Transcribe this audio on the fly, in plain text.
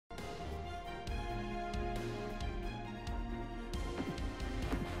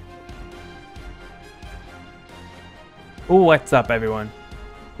What's up, everyone?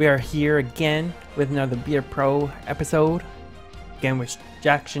 We are here again with another Beer Pro episode. Again with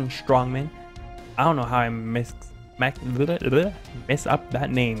Jaxton Strongmen. I don't know how I miss up that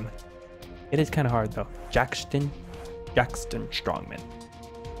name. It is kind of hard though. Jaxton Strongmen.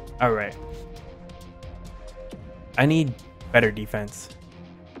 All right. I need better defense.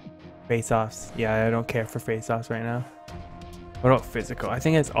 Face-offs. Yeah, I don't care for face-offs right now. What about physical? I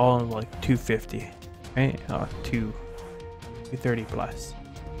think it's all like 250, right? Oh, 230 plus.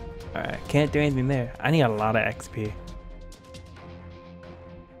 All right, can't do anything there. I need a lot of XP.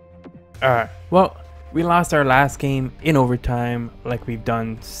 All right. Well, we lost our last game in overtime, like we've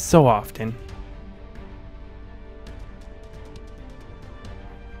done so often.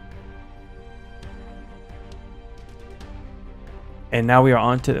 And now we are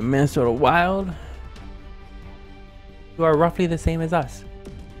on to the Minnesota Wild, who are roughly the same as us.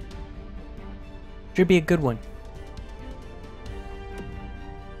 Should be a good one.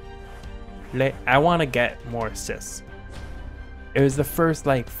 I want to get more assists. It was the first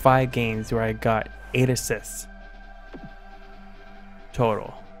like 5 games where I got 8 assists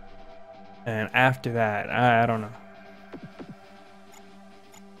total. And after that, I don't know.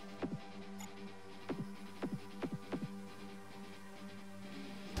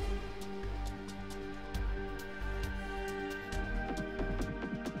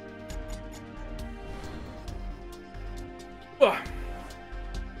 Ugh.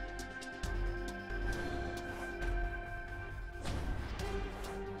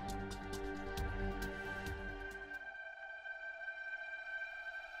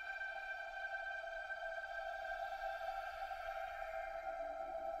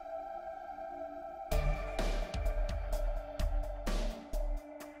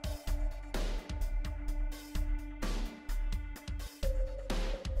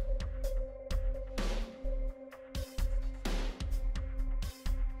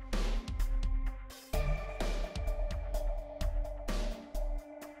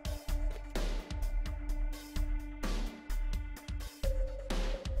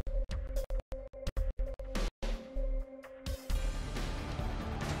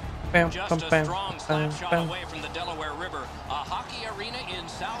 Just a strong slap shot away from the Delaware River, a hockey arena in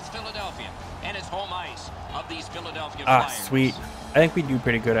South Philadelphia, and it's home ice of these Philadelphia Flyers. Ah, sweet. I think we do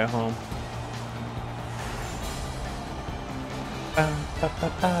pretty good at home.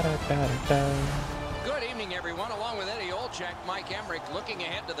 Good evening, everyone. Along with Eddie Olczyk, Mike Emmerich looking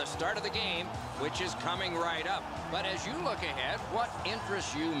ahead to the start of the game, which is coming right up. But as you look ahead, what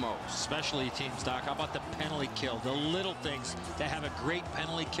interests you most? Specialty teams, Doc. How about the penalty kill? The little things. To have a great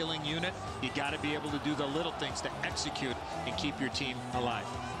penalty killing unit, you got to be able to do the little things to execute and keep your team alive.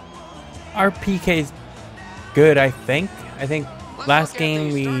 Our PK's good, I think. Last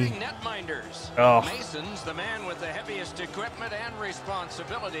game we... Oh. Mason's the man with the heaviest equipment and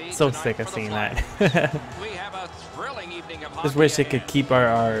responsibility. So sick of seeing that. We have a thrilling evening of Just wish hockey it could ahead. keep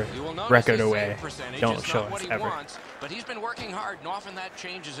our record his away. save percentage Don't is show not what us he ever. wants, but he's been working hard, and often that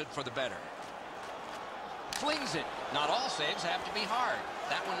changes it for the better. Flings it. Not all saves have to be hard.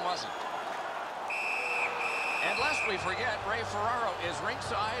 That one wasn't. And lest we forget, Ray Ferraro is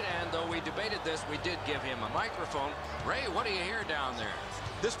ringside, and though we debated this, we did give him a microphone. Ray, what do you hear down there?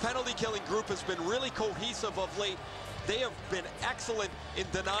 This penalty-killing group has been really cohesive of late. They have been excellent in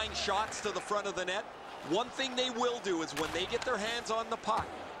denying shots to the front of the net. One thing they will do is when they get their hands on the puck,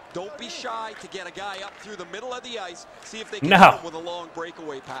 don't be shy to get a guy up through the middle of the ice, see if they can hit him with a long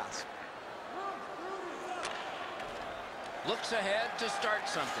breakaway pass. Looks ahead to start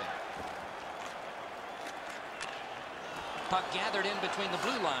something. Puck gathered in between the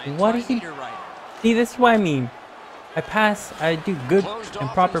blue lines. What is he? See, this is what I mean. I do good and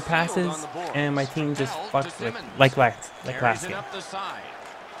proper passes, and my team just fucks like last game. Up the side.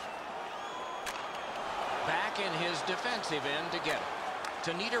 Back in his defensive end to get it.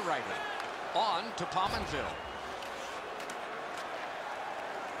 To Niederreiter. On to Pominville.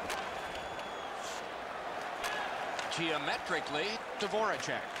 Geometrically to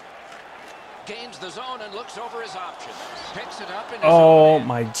Voracek. Gains the zone and looks over his options. Picks it up in his Oh own end.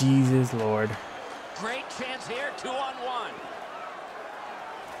 my Jesus Lord. Great chance here, 2-on-1.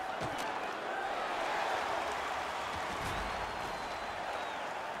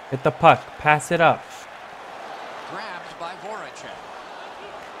 Hit the puck. Pass it up. Grabbed by Voracek.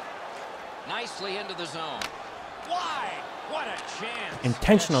 Nicely into the zone. Wide. What a chance.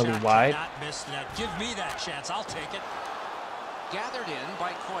 Intentionally wide. Not miss that. Give me that chance. I'll take it. Gathered in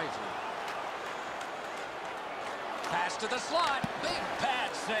by Koivu. Pass to the slot. Big pad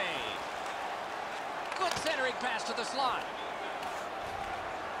save. Good centering pass to the slot.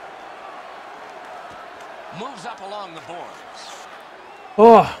 Moves up along the boards.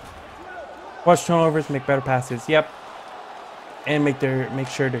 Oh, watch turnovers, make better passes. Yep, and make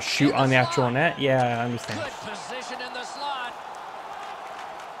sure to shoot on the actual net. Yeah, I understand. Good position in the slot.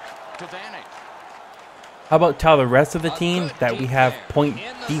 To Vanek. How about tell the rest of the team that we have point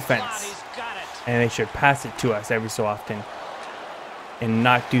defense, He's got it. and they should pass it to us every so often, and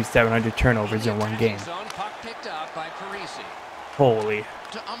not do 700 turnovers in one game. Zone puck picked up by Parisi. Holy.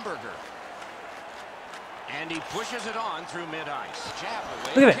 To Umberger. And he pushes it on through mid-ice. Jab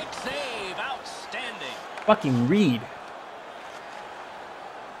away. Look at it. Kick save. Outstanding. Fucking Reed.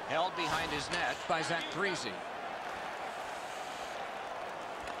 Held behind his net by Zach Parisi.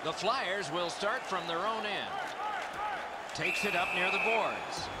 The Flyers will start from their own end. Takes it up near the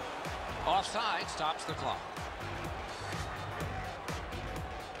boards. Offside, stops the clock.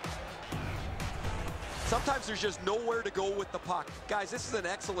 Sometimes there's just nowhere to go with the puck. Guys, this is an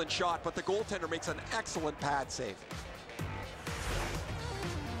excellent shot, but the goaltender makes an excellent pad save.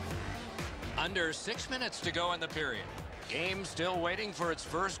 Under 6 minutes to go in the period. Game still waiting for its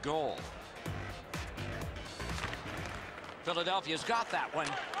first goal. Philadelphia's got that one.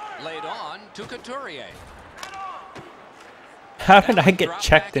 Laid on to Couturier. How did I get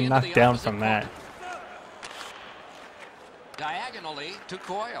checked and knocked down from that? Diagonally to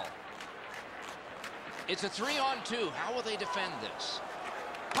Coyle. It's a 3-on-2. How will they defend this?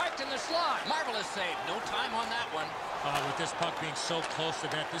 Parked in the slot. Marvelous save. No time on that one. With this puck being so close to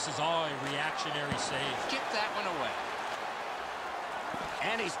that, this is all a reactionary save. Kick that one away.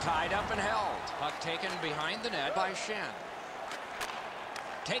 And he's tied up and held. Puck taken behind the net by Shen.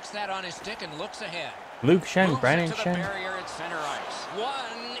 Takes that on his stick and looks ahead. Luke Shen, Moves Brandon it to the Shen. barrier at center ice.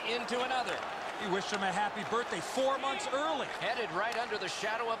 One into another. You wish him a happy birthday 4 months early. Headed right under the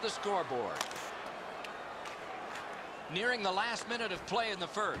shadow of the scoreboard. Nearing the last minute of play in the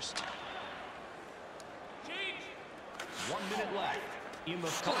first. 1 minute left. In the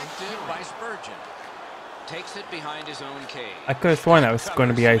Collected by Spurgeon. Takes it behind his own cage. I could have sworn that was going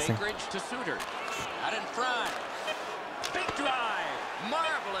to be icing. Anchorage to Suter. Out in front. Big drive.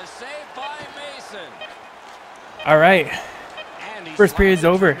 Marvelous save by Mason. All right. And he First period's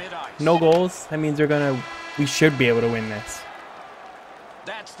slides over. through mid-ice. No goals. That means we should be able to win this.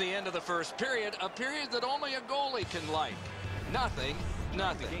 That's the end of the first period. A period that only a goalie can like. Nothing.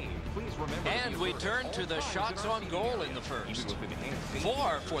 And we turn to the shots on goal in the first.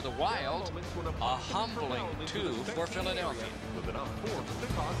 4 for the Wild. A humbling 2 for Philadelphia.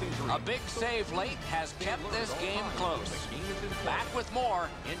 A big save late has kept this game close. Back with more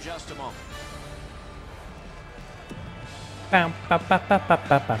in just a moment. Bow, bow, bow, bow, bow,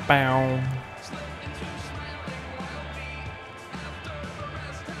 bow, bow, bow.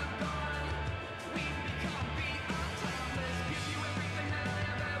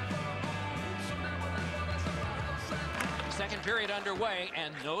 Second period underway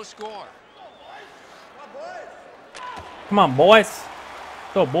and no score. Come on, boys.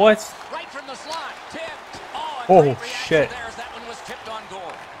 Go, boys. Right from the slot. Tipped. Oh, Oh, great reaction shit. there as that one was tipped on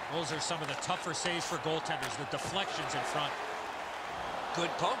goal. Those are some of the tougher saves for goaltenders, the deflections in front. Good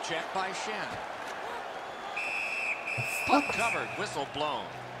poke check by Shen. Puck covered, whistle blown.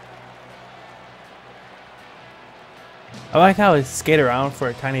 I like how I skate around for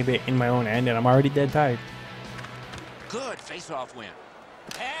a tiny bit in my own end, and I'm already dead tired. Good face-off win.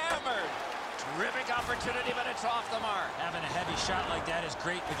 Hammered. Terrific opportunity, but it's off the mark. Having a heavy shot like that is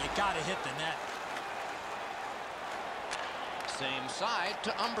great, but you got to hit the net. Same side to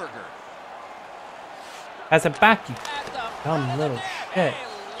Umberger. As a back, you At the dumb front of the little net. shit.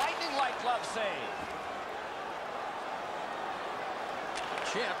 A lightning-like glove save.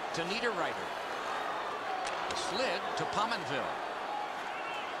 Chip to Niederreiter. Slid to Pominville.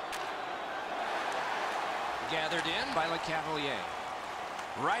 Gathered in by LeCavalier.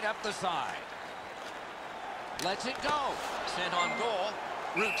 Right up the side. Lets it go. Sent on goal.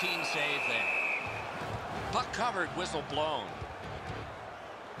 Routine save there. Puck covered, whistle blown.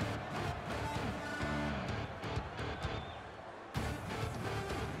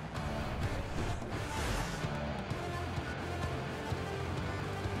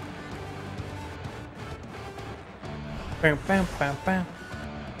 Bam, bam, bam, bam.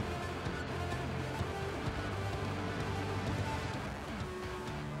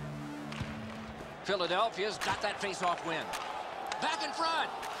 Philadelphia's got that face-off win. Back in front.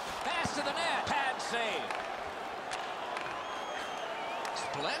 Pass to the net. Pad save.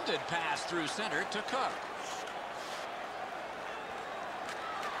 Splendid pass through center to Cook.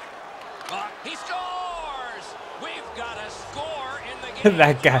 He scores! We've got a score in the game.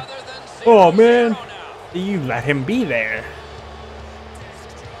 That guy. Other than Oh, 0-0 man. now. You let him be there.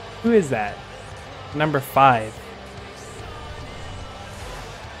 Who is that? Number 5.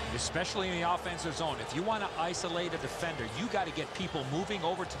 Especially in the offensive zone. If you want to isolate a defender, you got to get people moving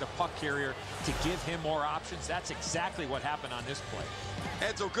over to the puck carrier to give him more options. That's exactly what happened on this play.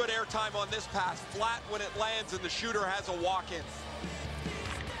 Enzo, good airtime on this pass. Flat when it lands, and the shooter has a walk-in.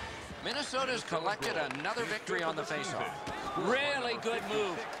 Minnesota's collected another victory on the faceoff. Really good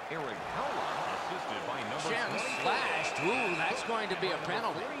move. Shen slashed. Ooh, that's going to be a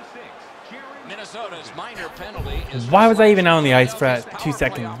penalty. Minnesota's minor penalty is. Why was I even out on the ice for 2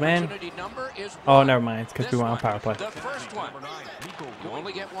 seconds, man? Oh, never mind. It's because we went on power play. The first one. You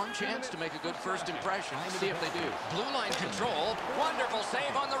only get one chance to make a good first impression. See if they do. Blue line control. Wonderful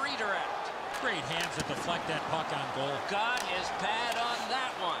save on the redirect. Great hands to deflect that puck on goal. Got his pad on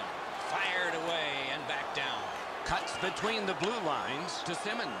that one. Fired away and back down. Cuts between the blue lines to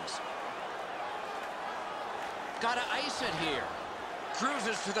Simmons. Got to ice it here.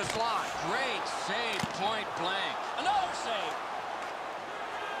 Cruises to the slot. Great save, point blank. Another save.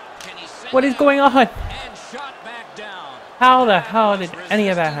 Can he send What is it? going on? And shot back down. How the hell did any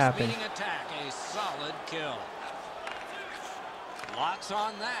of that happen? Resistance beating attack, a solid kill. Lots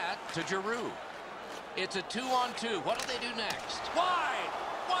on that to Giroux. It's a 2-on-2. What do they do next? Wide.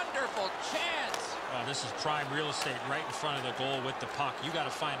 Wonderful chance. Oh, this is prime real estate right in front of the goal with the puck. You got to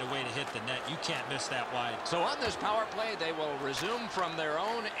find a way to hit the net. You can't miss that wide. So on this power play, they will resume from their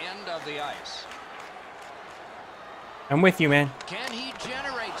own end of the ice. I'm with you, man. Can he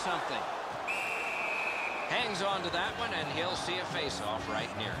generate something? Hangs on to that one, and he'll see a face-off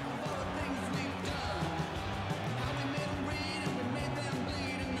right near him.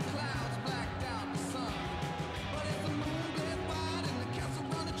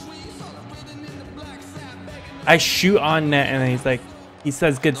 I shoot on net, and he's like, he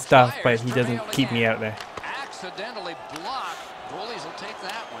says good stuff, but he doesn't keep me out there. Accidentally blocked. Goalies will take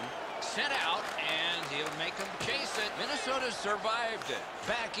that one. Sent out, and he'll make them chase it. Minnesota survived it.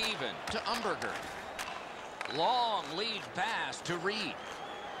 Back even to Umberger. Long lead pass to Reed.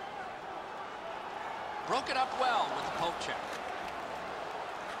 Broke it up well with the poke check.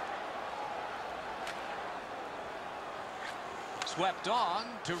 Swept on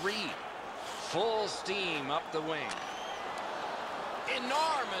to Reed. Full steam up the wing.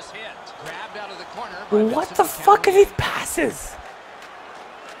 Enormous hit. Grabbed out of the corner. What the fuck are these passes?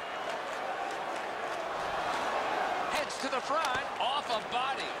 Heads to the front. Off a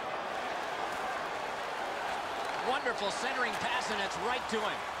body. Wonderful centering pass, and it's right to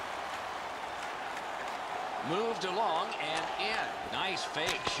him. Moved along and in. Nice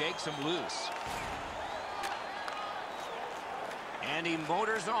fake. Shakes him loose. And he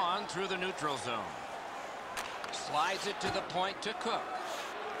motors on through the neutral zone. Slides it to the point to Cook.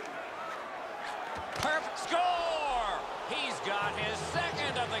 Perfect score! He's got his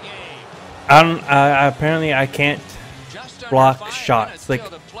second of the game. Apparently I can't block shots. Like,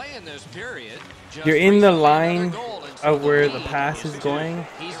 you're in the line of where the pass is going,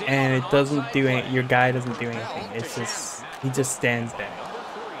 and it doesn't do any, your guy doesn't do anything. It's just, he just stands there.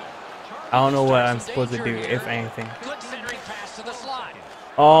 I don't know what I'm supposed to do, if anything.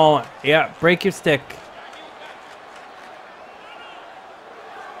 Oh, yeah, break your stick.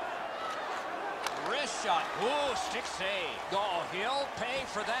 Wrist shot. Ooh, stick save. Oh, he'll pay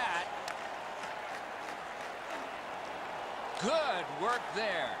for that. Good work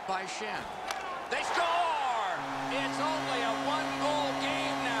there by Shen. They score! It's only a one-goal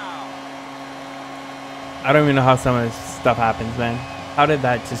game now. I don't even know how some of this stuff happens, man. How did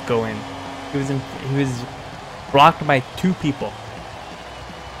that just go in? He was blocked by 2 people.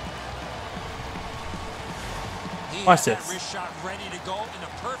 Watch this.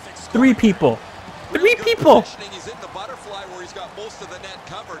 3 people. 3 people. He's in the butterfly where he's got most of the net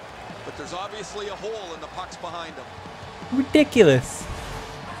covered, but there's obviously a hole and the puck's behind him. Ridiculous.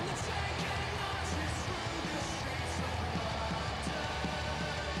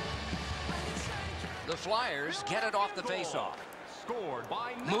 The Flyers get it off the faceoff.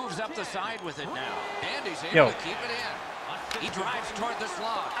 Moves up the side with it now. And he's able to keep it in. He drives toward the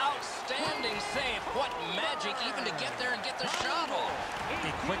slot. Outstanding save. What magic even to get there and get the shot off.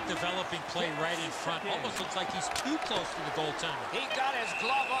 A quick developing play right in front. Almost looks like he's too close to the goaltender. He got his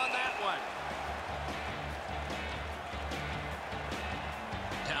glove on that one.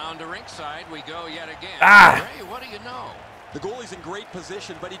 Down to rinkside we go yet again. Ray, what do you know? The goalie's in great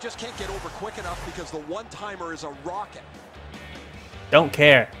position, but he just can't get over quick enough because the one-timer is a rocket. Don't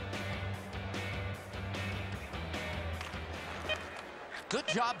care. Good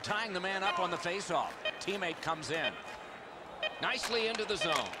job tying the man up on the faceoff. Teammate comes in. Nicely into the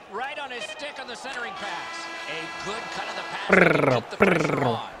zone. Right on his stick on the centering pass. A good cut of the pass. The pressure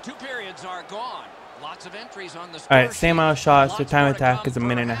on. 2 periods are gone. Lots of entries on the score. Alright, same amount of shots. The time attack is a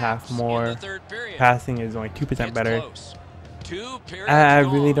minute and a half more. Passing is only 2% better. I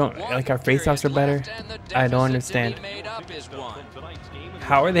really don't like our faceoffs are better. I don't understand.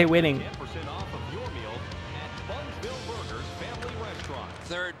 How are they winning?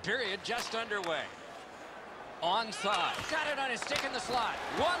 Third period just underway. Onside. Got it on his stick in the slot.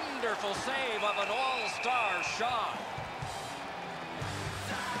 Wonderful save of an all-star shot.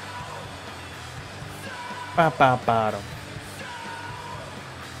 Bottom.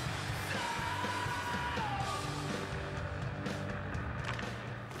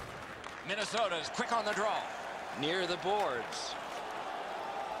 Minnesota's quick on the draw. Near the boards.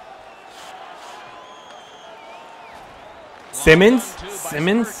 Simmons?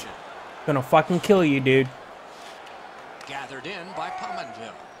 Gonna fucking kill you, dude. Gathered in by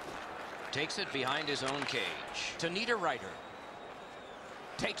Pominville. Takes it behind his own cage. To Niederreiter.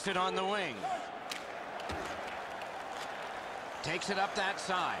 Takes it on the wing. Takes it up that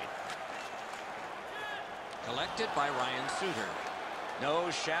side. Collected by Ryan Suter.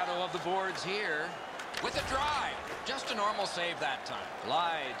 No shadow of the boards here. With a drive. Just a normal save that time.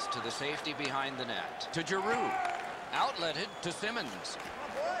 Glides to the safety behind the net. To Giroux. Outletted to Simmons.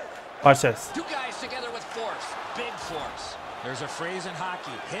 Watch this. 2 guys together with force. Big force. There's a phrase in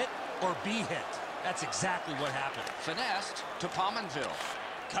hockey, hit or be hit. That's exactly what happened. Finessed to Pominville.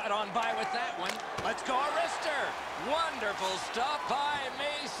 Cut on by with that one. Let's go, Arister. Wonderful stop by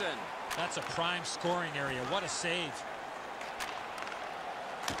Mason. That's a prime scoring area. What a save.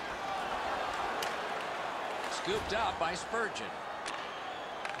 Scooped up by Spurgeon.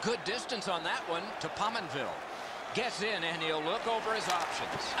 Good distance on that one to Pominville. Gets in and he'll look over his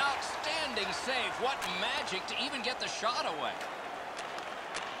options. Outstanding save. What magic to even get the shot away.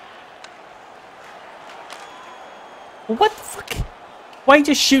 What the fuck? Why are you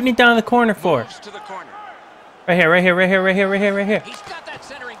just shooting it down the corner for? To the corner. Right here, right here, right here, right here, right here, right here. He's got that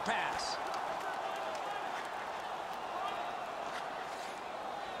centering pass.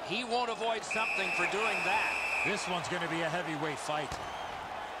 He won't avoid something for doing that. This one's going to be a heavyweight fight.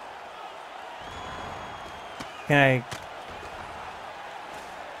 Can I...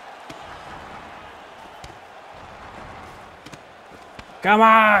 Come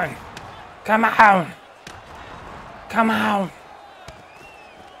on! Come on! Come on!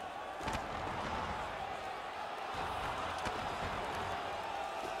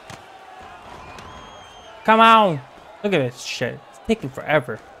 Come on! Look at this shit. It's taking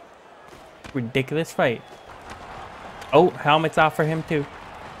forever. Ridiculous fight. Oh, helmet's off for him too.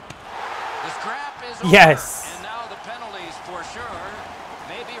 The scrap is over. Yes! And now the penalties for sure.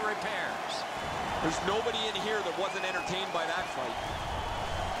 Maybe repairs. There's nobody in here that wasn't entertained by that fight.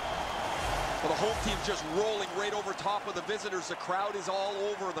 Well, the whole team's just rolling right over top of the visitors. The crowd is all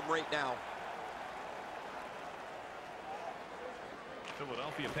over them right now.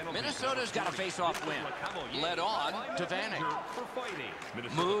 Minnesota's got a face-off win. Led on to Vanek.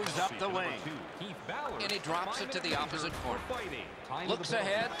 Moves up the wing. And he drops it to the opposite corner. Looks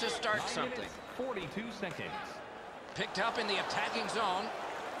ahead to start something. 42 seconds. Picked up in the attacking zone.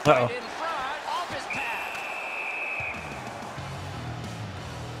 Uh-oh. Right in front. Off his pad.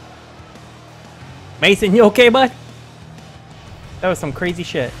 Mason, you okay, bud? That was some crazy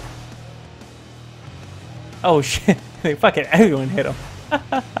shit. Oh shit. Fucking everyone hit him.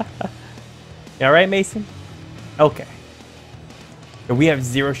 You alright, Mason? Okay. So we have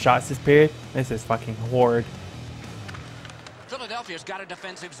 0 shots this period. This is fucking horrid. Philadelphia's got a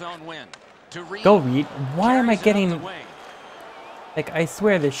defensive zone win. To Reed. Go, Reed. Why am I Carries it up getting... the wing. Like, I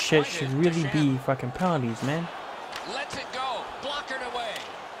swear this shit should really be fucking penalties, man. Lets it go. Blockered away.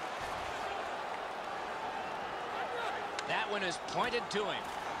 That one is pointed to him.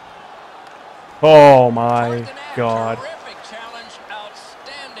 Oh my god. Terrific challenge.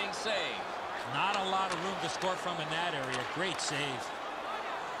 Outstanding save. Not a lot of room to score from in that area. Great save.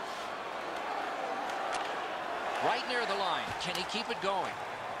 Right near the line. Can he keep it going?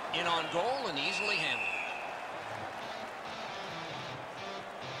 In on goal and easily handled.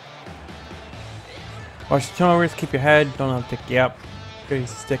 Watch the turnovers, keep your head, don't let it tick you up. Good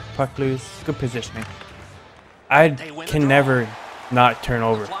stick, puck loose, good positioning. I can never not turn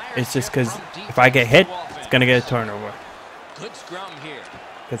over. It's just because if I get hit, it's gonna get a turnover. Good scrum here.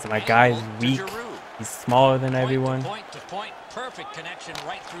 Because my guy's weak. He's smaller than everyone. Point to point, perfect connection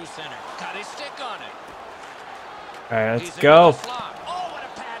right through center. Got his stick on it. Alright, let's He's into go. the slot. Oh, what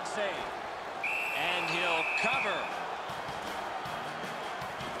a pad save. And he'll cover.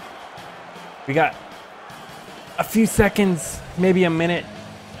 We got... a few seconds, maybe a minute.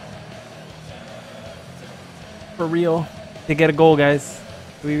 For real. To get a goal, guys.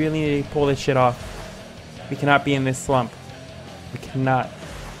 We really need to pull this shit off. We cannot be in this slump. We cannot.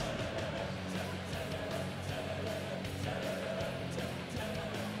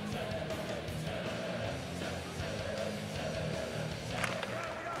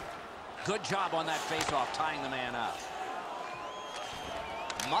 Good job on that face-off, tying the man up.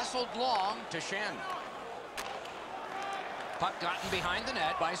 Muscled long to Shen. Puck gotten behind the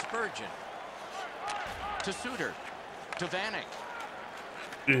net by Spurgeon. To Suter. To Vanek.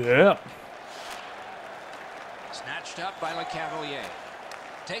 Yeah. Snatched up by Le Cavalier.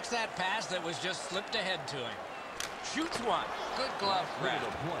 Takes that pass that was just slipped ahead to him. Shoots one. Good glove grab.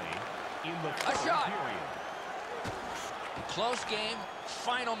 A shot. Close game.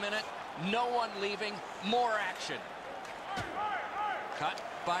 Final minute. No one leaving. More action. Cut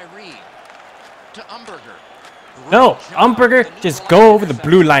by Reed. To Umberger. No, Umberger, just go over the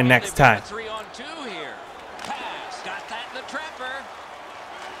blue line next time. 3-on-2 here. Pass. Got that in the trapper.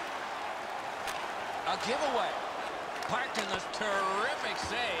 A giveaway. Parked in this terrific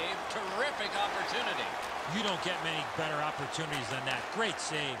save. Terrific opportunity. You don't get many better opportunities than that. Great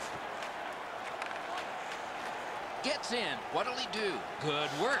save. Gets in. What'll he do? Good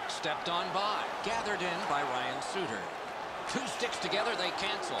work. Stepped on by. Gathered in by Ryan Suter. Two sticks together. They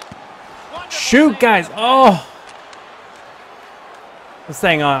cancel. Wonderful Shoot, save. guys. Oh. I'm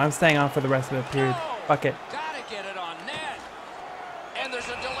staying on. I'm staying on for the rest of the period. Fuck it. Gotta get it on net. And there's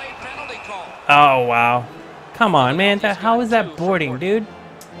a delayed penalty call. Oh, wow. Come on, man. How is that boarding, dude?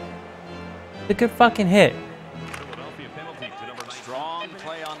 It's a good fucking hit. Strong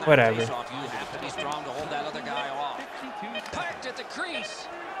play on that Whatever. face-off. You have to be strong to hold that other guy off. Parked at the crease.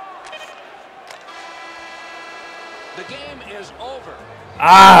 The game is over.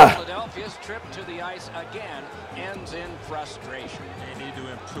 Ah! Philadelphia's trip to the ice again ends in frustration. They need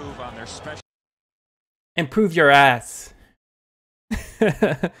to improve on their special. Improve your ass.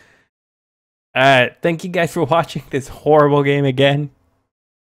 Alright, thank you guys for watching this horrible game again.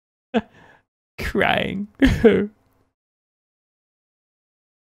 Crying.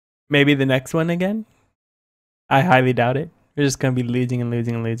 Maybe the next one again? I highly doubt it. We're just gonna be losing and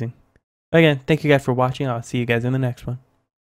losing and losing. Again, thank you guys for watching. I'll see you guys in the next one.